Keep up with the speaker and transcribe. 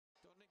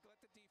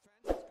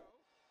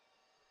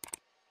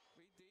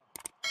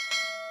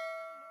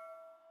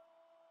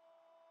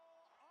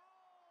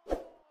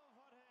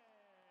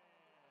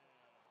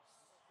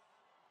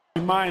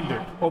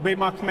reminder, obey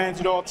my commands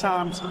at all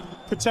times.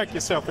 Protect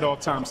yourself at all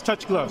times.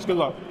 Touch gloves. Good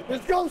luck.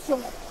 Let's go,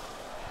 son.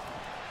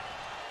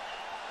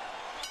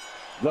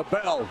 The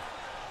bell,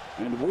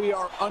 and we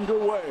are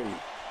underway.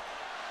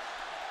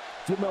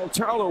 Jermell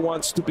Charlo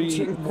wants to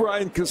be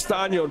Ryan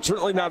Castano,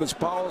 certainly not as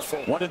powerful.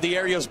 One of the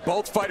areas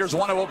both fighters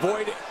want to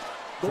avoid.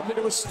 Trying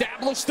to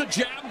establish the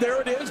jab.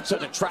 There it is. To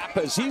the trap,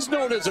 as he's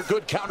known as a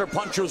good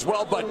counterpuncher as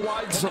well, but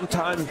wide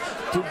sometime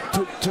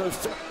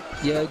to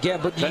yeah, again,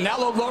 but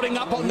Canelo loading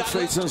up on that.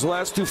 He's in his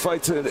last two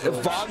fights in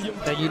volume.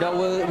 And you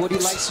know what he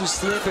likes to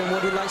slip and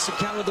what he likes to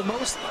counter the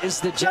most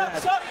is the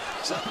jab.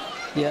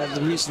 Yeah,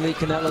 recently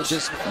Canelo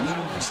just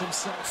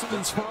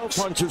these power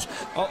punches,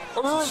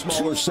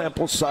 smaller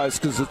sample size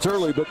because it's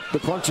early, but the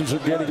punches are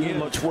getting in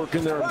much work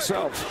in there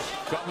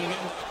himself. Coming in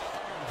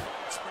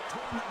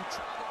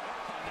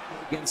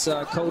against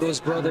Cotto's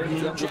brother,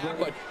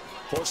 but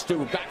forced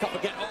to back up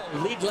again. Oh,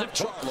 lead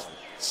left Charlo.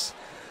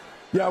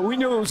 Yeah, we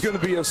knew it was going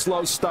to be a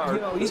slow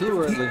start.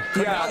 Too early.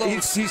 Yeah,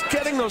 he's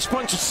getting those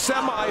punches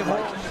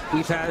semi-home.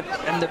 We've had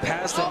in the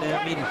past, and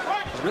I mean,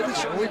 really,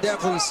 we've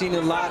definitely seen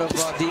a lot of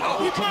the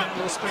old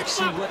Canelo,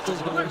 especially with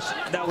those brothers.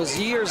 That was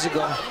years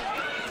ago.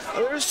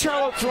 There's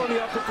Charlo throwing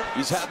the uppercut.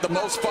 He's had the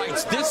most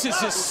fights. This is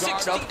his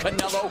 60th.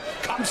 Canelo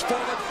comes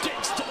forward,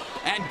 digs to,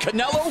 and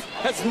Canelo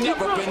has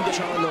never been the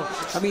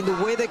Charlo. I mean, the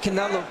way that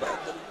Canelo,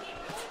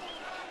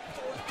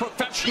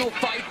 professional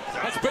fight,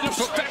 has been a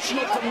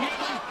professional for nearly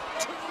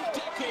 2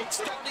 decades,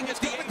 starting at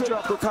the age good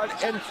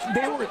uppercut, and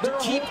they were to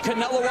keep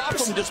Canelo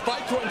off him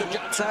despite throwing the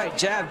jab. Outside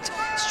jabbed,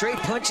 straight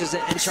punches,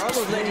 and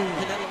Charlo letting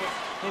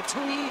Canelo. It's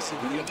too easy.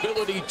 The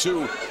ability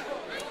to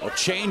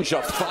change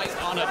a fight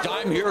on a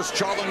dime. Here's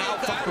Charlo now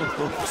fighting.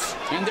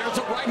 And there's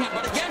a right hand,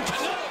 but again,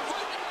 Canelo.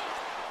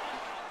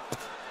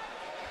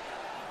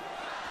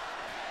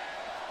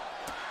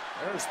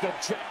 There's the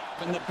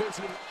jab and the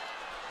busy.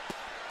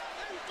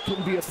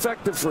 Can be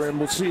effective for him.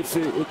 We'll see if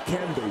it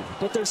can be.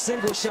 But there's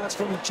single shots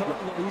from Charlo.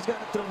 He's got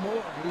to throw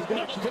more.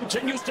 Canelo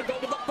continues to go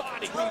to the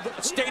body.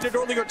 Stated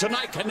earlier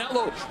tonight,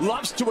 Canelo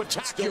loves to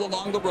attack you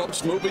along the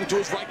ropes, moving to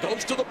his right,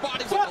 goes to the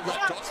body with the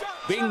left hook,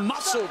 being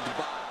muscled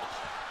by.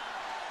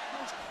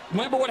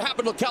 Remember what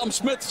happened to Callum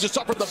Smith? Just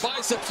suffered the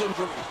biceps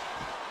injury.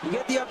 You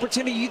get the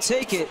opportunity, you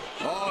take it.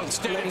 Oh,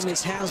 instead letting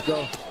his hands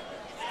go.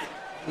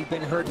 He's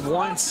been hurt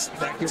once.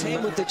 Back your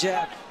hand with the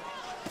jab.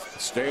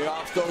 Stay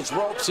off those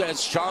ropes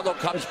as Charlo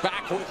comes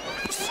back with.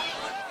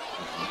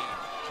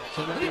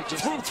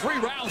 Through 3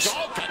 rounds.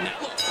 Oh,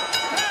 Canelo.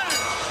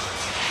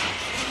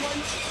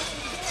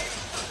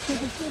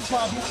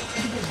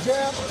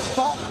 Jab,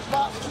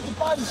 pop, to the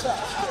body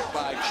shot.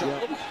 By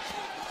Charlo.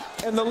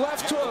 And the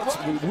left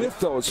hook with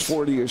those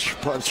 40-ish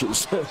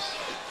punches.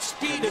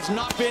 Speed has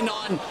not been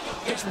on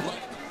his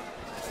right.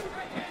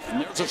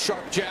 And there's a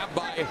sharp jab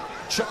by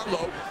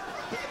Charlo.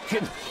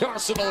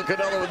 Arsenal and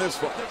Canelo in this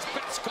one. His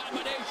best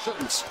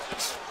combinations.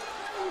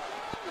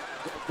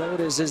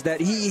 Notice is that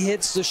he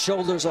hits the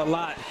shoulders a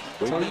lot.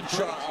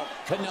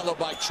 Canelo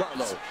by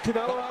Charlo.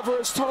 Canelo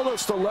Alvarez told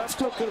us the left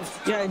hook.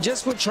 Yeah, and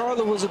just when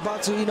Charlo was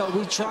about to,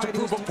 we tried to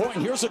prove a point.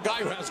 Here's a guy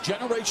who has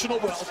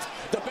generational wealth.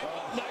 The big,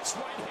 nice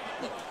right hand.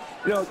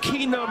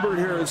 Key number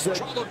here is that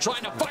Charlo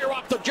trying to fire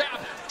off the jab,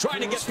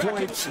 trying to get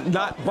back.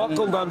 Not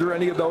buckled under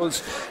any of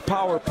those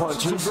power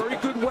punches. It's a very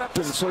good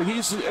weapon, so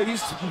he's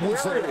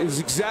wearing it is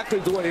exactly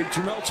the way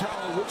Jermell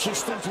Charlo, which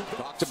is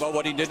talked about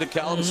what he did to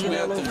Callum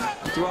Smith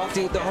throughout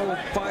the whole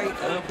fight,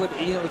 but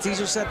it's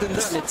easier said than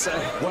done. It's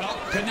well,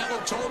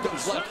 Canelo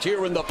Togan's left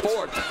here in the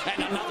 4th,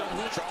 and another.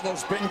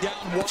 Charlo's been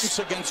down once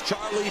against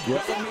Charlie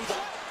Bellamy.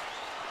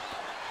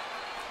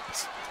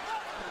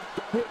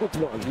 Hit with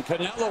one.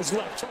 Canelo's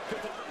left.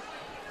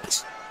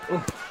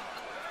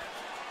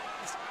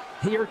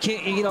 Here,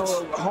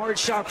 a hard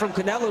shot from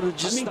Canelo to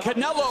just. I mean,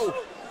 Canelo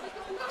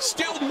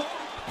still more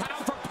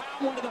pound for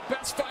pound, one of the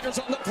best fighters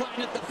on the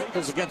planet. The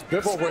figures against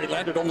Bivol, where he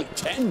landed only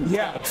 10.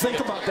 Yeah, think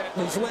about that.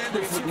 He's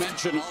landed. We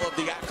mentioned all of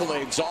the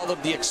accolades, all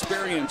of the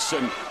experience,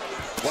 and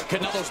what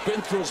Canelo's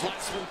been through his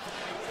last week.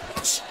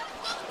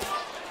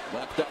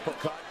 Left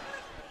uppercut.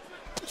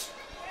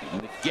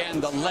 And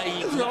again, the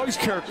leg. It's always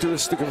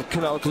characteristic of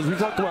Canelo because we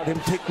talked about him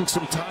taking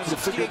some time to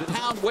figure it out.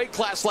 8-pound weight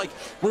class. Like,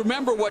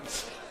 remember what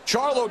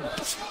Charlo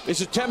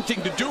is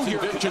attempting to do here.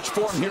 Vintage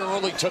form here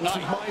early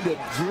tonight.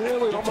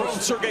 Really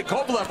almost Sergey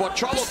Kovalev, what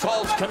Charlo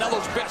calls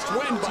Canelo's best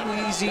win.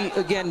 Too easy.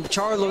 Again,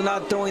 Charlo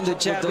not throwing the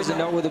jab, doesn't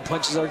know where the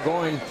punches are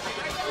going.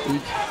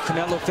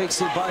 Canelo fakes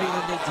his body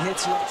and then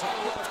hits you.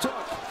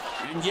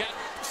 And yet,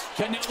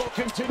 Canelo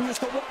continues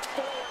to walk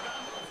forward.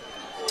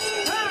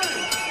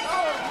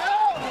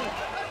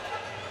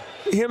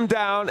 Him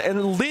down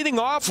and leading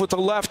off with the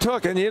left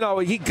hook, and he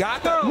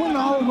got that. Win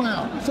the whole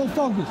round. So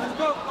focused.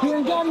 He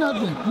ain't got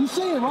nothing. You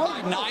see it,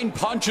 right? 9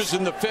 punches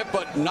in the 5th,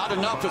 but not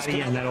enough.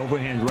 And that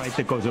overhand right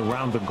that goes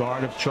around the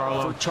guard of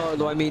Charlo. For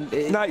Charlo, I mean,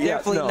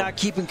 definitely not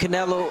keeping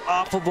Canelo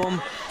off of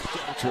him.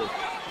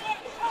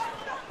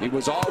 He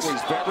was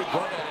always very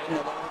good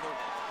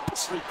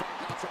at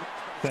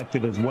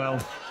Effective as well.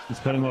 He's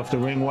cutting off the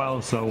ring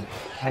well, so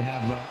I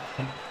have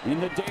in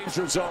the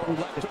danger zone.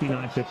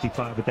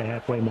 59-55 at the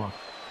halfway mark.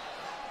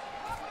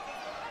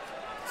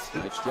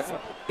 Nice job.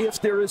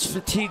 If there is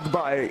fatigue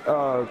by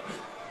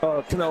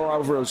Canelo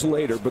Alvarez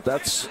later, but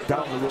that's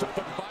down the road.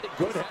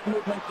 Good head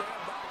movement there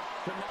by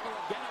Canelo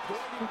again,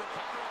 avoiding the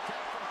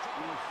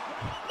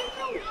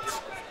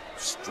counterattack.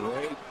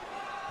 Straight.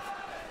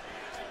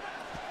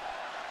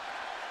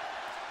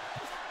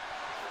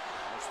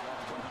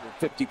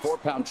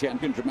 54-pound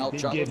champion Jermell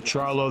Charlo. Give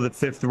Charlo the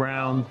 5th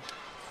round.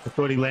 I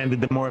thought he landed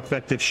the more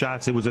effective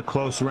shots. It was a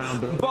close round.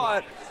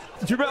 But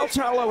Jermell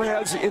Charlo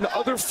has, in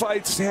other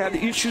fights, had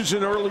issues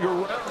in earlier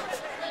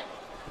rounds.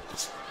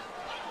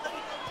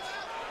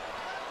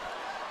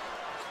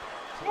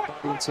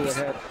 Into the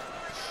head.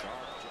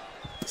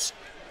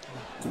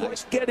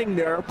 Nice getting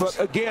there, but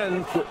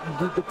again,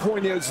 the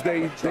point is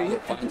they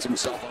finds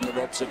himself on the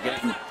ropes again,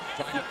 trying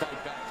to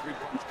fight back.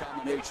 3-punch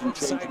combination.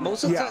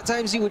 Most of the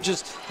times he would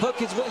just hook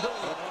his way.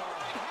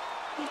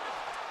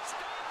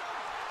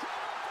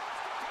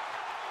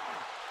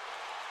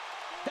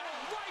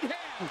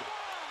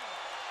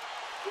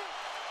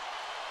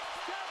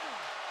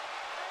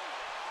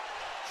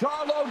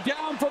 Charlo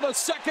down for the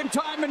 2nd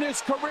time in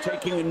his career.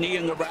 Taking a knee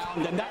in the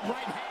round, and that right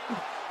hand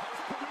has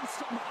produced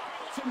some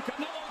highlights in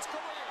Canelo's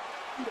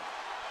career.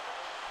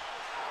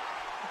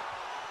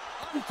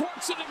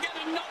 Unfortunate to get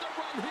another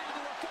right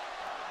hand.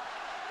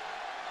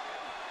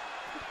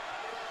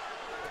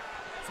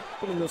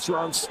 in this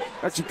round's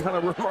actually kind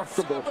of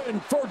remarkable.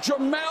 For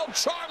Jermell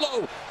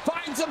Charlo,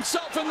 finds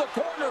himself in the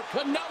corner.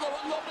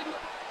 Canelo unloading.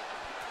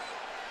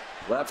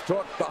 Left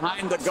hook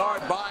behind the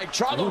guard by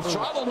Charlo.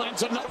 Charlo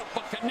lands another,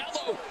 but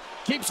Canelo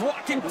keeps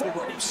walking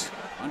forward.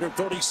 Under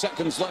 30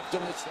 seconds left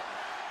in this.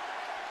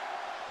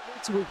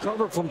 To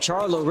recover from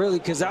Charlo, really,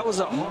 because that was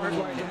a hard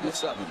right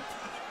hand.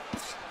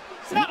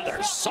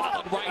 Another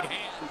solid right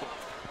hand.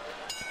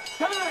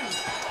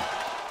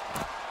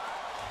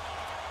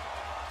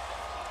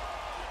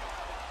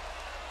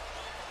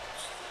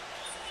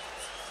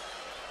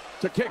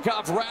 To kick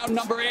off round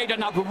number 8,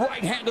 and a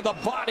right hand to the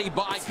body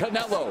by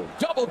Canelo.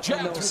 Double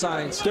jab. No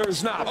signs.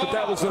 There's not, but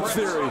that was a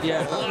theory.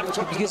 Yeah,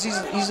 because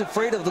he's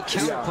afraid of the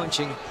counter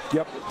punching.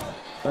 Yep,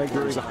 I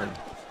agree.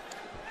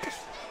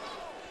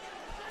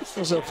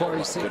 So far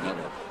he's seen.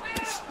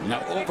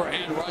 Now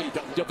overhand right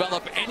to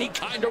develop any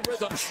kind of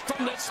rhythm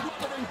from the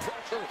smothering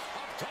pressure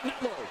of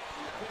Canelo.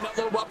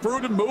 Canelo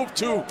uproot and move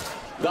to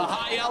the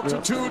high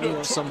altitude. You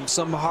know,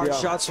 some hard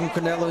shots from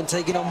Canelo and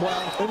taking them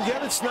well. And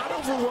again, it's not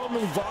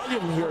overwhelming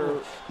volume here.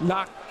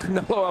 Knock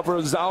Canelo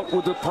Alvarez out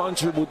with a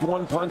punch or with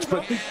one punch,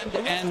 but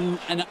and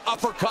an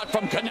uppercut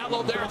from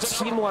Canelo there. It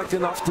seemed like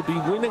enough to be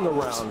winning a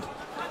round.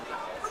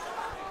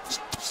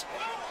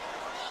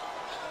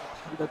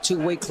 The 2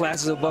 weight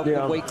classes above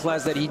the weight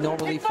class that he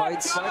normally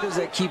fights. Fighters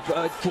that keep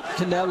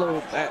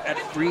Canelo at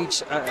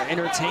reach,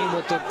 entertained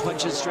with the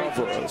punches straight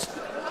for us.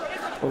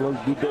 Well,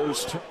 it'll be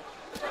those two.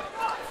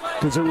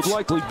 Because it would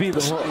likely be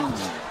the hook.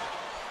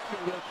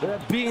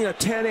 That being a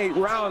 10-8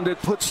 round,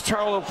 it puts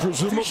Charlo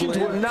presumably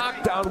to a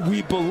knockdown.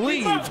 We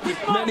believe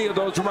many of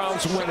those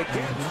rounds went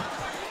again.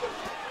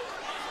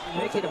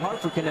 Make it hard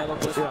for Canelo.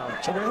 But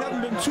there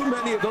haven't been too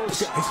many of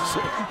those guys.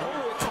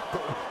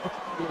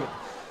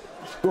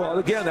 Well,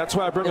 again, that's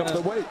why I bring up the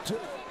weight, too.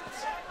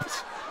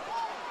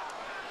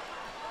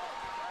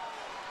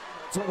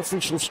 It's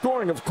unofficial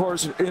scoring, of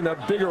course, in a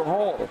bigger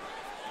hall.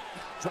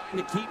 Trying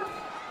to keep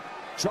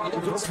Charlo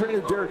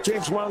traded Derek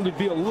James wanted to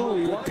be a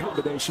little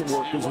combination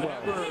work as well.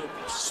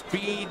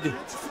 Speed.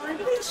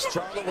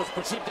 Charlo was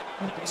perceived to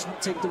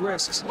take the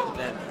risks.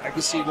 And I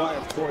can see why,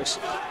 of course.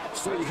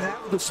 So you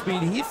have the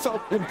speed. He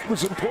felt it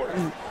was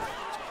important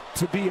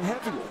to be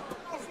heavier.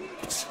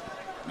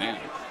 Man.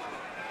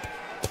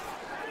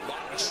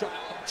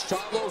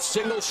 Charlo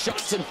single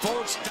shots and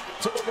forced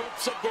to the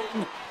ropes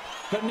again.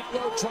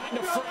 Canelo trying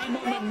to frame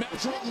him and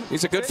measure him.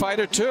 He's a good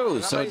fighter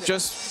too, so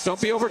just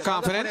don't be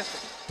overconfident.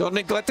 Don't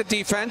neglect the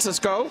defense. Let's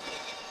go.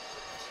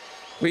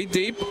 Read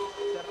deep.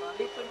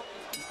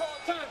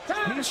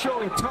 He's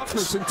showing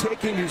toughness in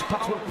taking these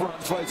power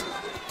fights.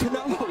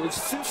 Canelo is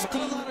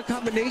 15. A lot of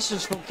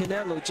combinations from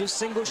Canelo, just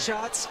single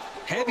shots,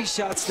 heavy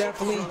shots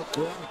definitely.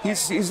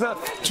 He's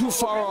not too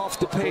far off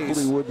the pace.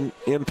 Probably wouldn't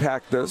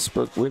impact this,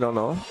 but we don't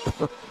know.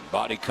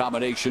 Body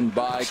combination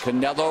by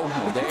Canelo.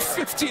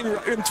 15 in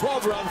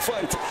 12-round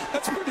fights.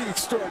 That's pretty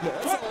extraordinary.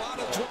 That's a lot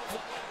of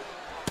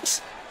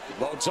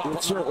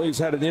it certainly has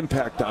had an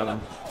impact on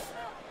him.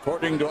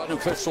 According to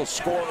unofficial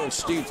score,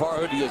 Steve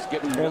Hardy has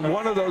given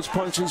one of those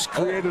punches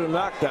created a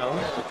knockdown.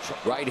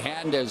 Right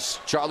hand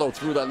as Charlo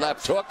threw the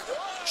left hook.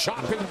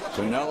 Chopping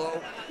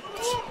Canelo.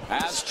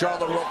 As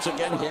Charlo ropes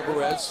again,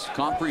 Alvarez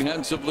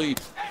comprehensively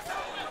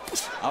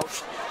out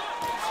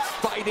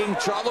fighting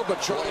Charlo, but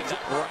Charlo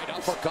got right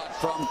uppercut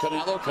from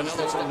Canelo.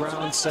 Canelo's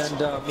rounds, and you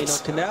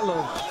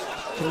know,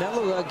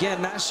 Canelo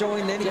again not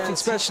showing anything,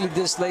 especially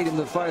this late in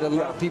the fight. A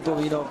lot of people,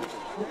 you know,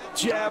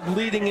 jab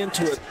leading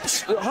into it.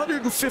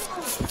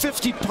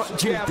 150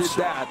 jabs did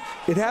that.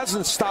 It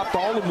hasn't stopped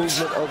all the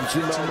movement of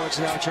Jermell. Too much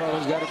now.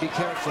 Charlo's got to be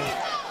careful.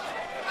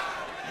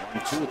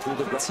 1-2 through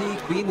the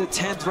fatigue being the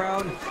 10th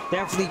round.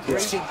 Definitely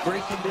great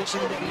condition.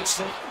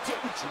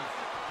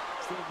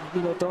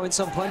 throwing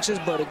some punches,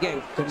 but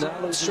again,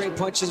 Canelo straight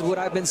punches, what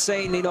I've been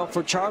saying,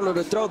 for Charlo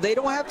to throw. They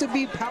don't have to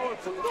be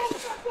powerful.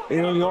 He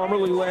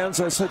normally lands,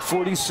 I said,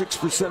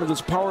 46% of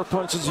his power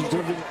punches. He's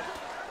driven.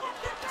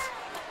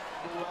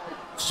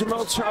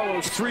 Jermell Charlo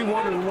is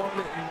 3-1-1.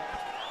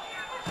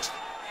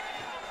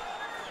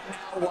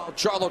 While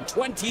Charlo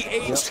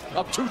 28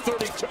 of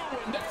 232.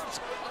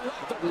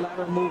 A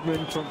lateral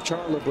movement from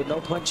Charlo, but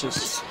no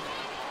punches.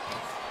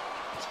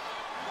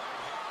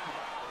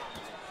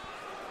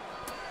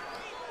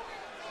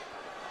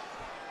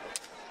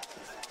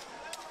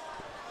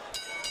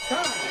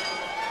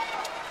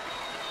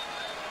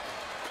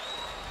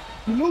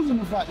 You're losing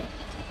the fight.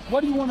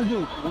 What do you want to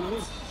do?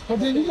 But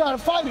then you got to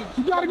fight it.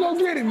 You got to go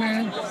get it,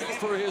 man.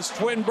 For his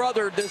twin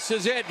brother, this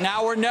is it.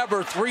 Now or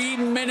never. 3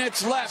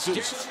 minutes left.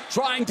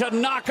 Trying to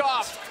knock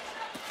off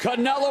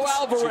Canelo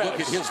Alvarez. Look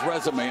at his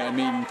resume. I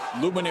mean,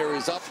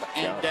 luminaries up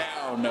and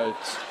down.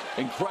 It's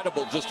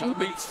incredible just who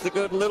beats the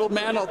good little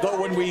man. Although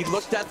when we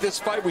looked at this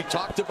fight, we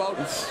talked about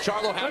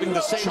Charlo having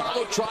the same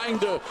Charlo trying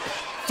to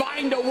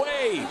find a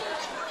way.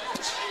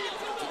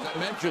 I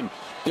mentioned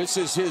this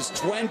is his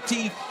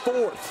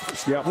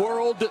 24th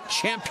World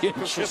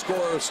Championship.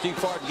 Scorer Steve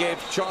Fart gave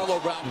Charlo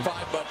round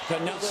 5, but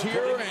Canelo's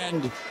here,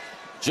 and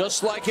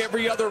just like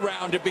every other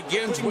round, it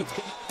begins with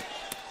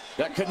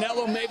that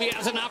Canelo maybe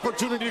has an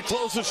opportunity to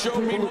close the show.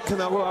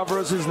 Canelo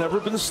Alvarez has never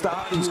been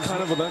stopped. He's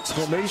kind of an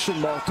exclamation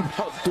mark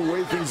about the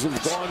way things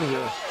have gone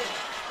here.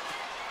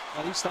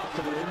 He stopped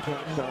the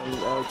impact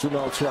on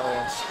Jermell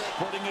Charlo.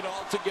 Putting it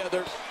all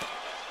together.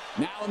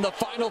 Now in the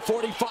final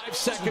 45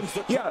 seconds.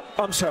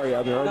 I'm sorry,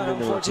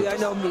 unfortunately, I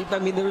know. I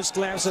mean, there's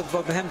glares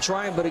of him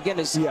trying, but again,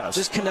 it's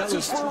just Canelo.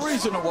 Just for a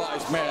reason, a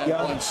wise man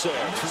once said.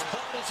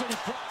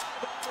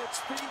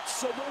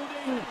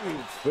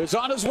 Is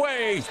on his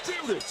way.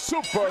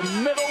 Super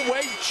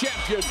Middleweight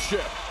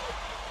Championship.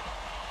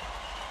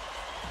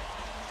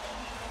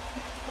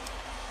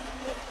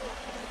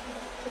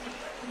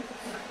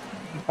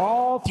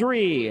 All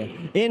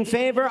three in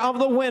favor of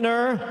the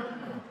winner,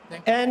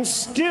 and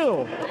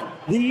still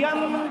the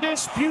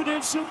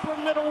undisputed super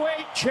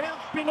middleweight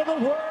champion of the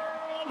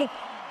world,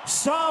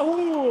 Saul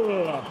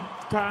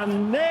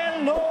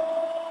Canelo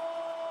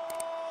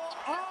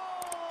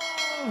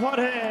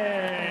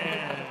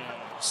Alvarez.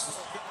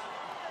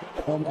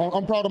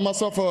 I'm proud of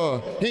myself.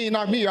 He ain't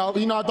knocked me out.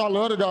 He knocked all the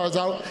other guys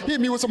out. He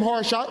hit me with some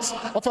hard shots.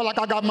 I felt like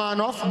I got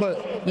mine off,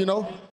 but,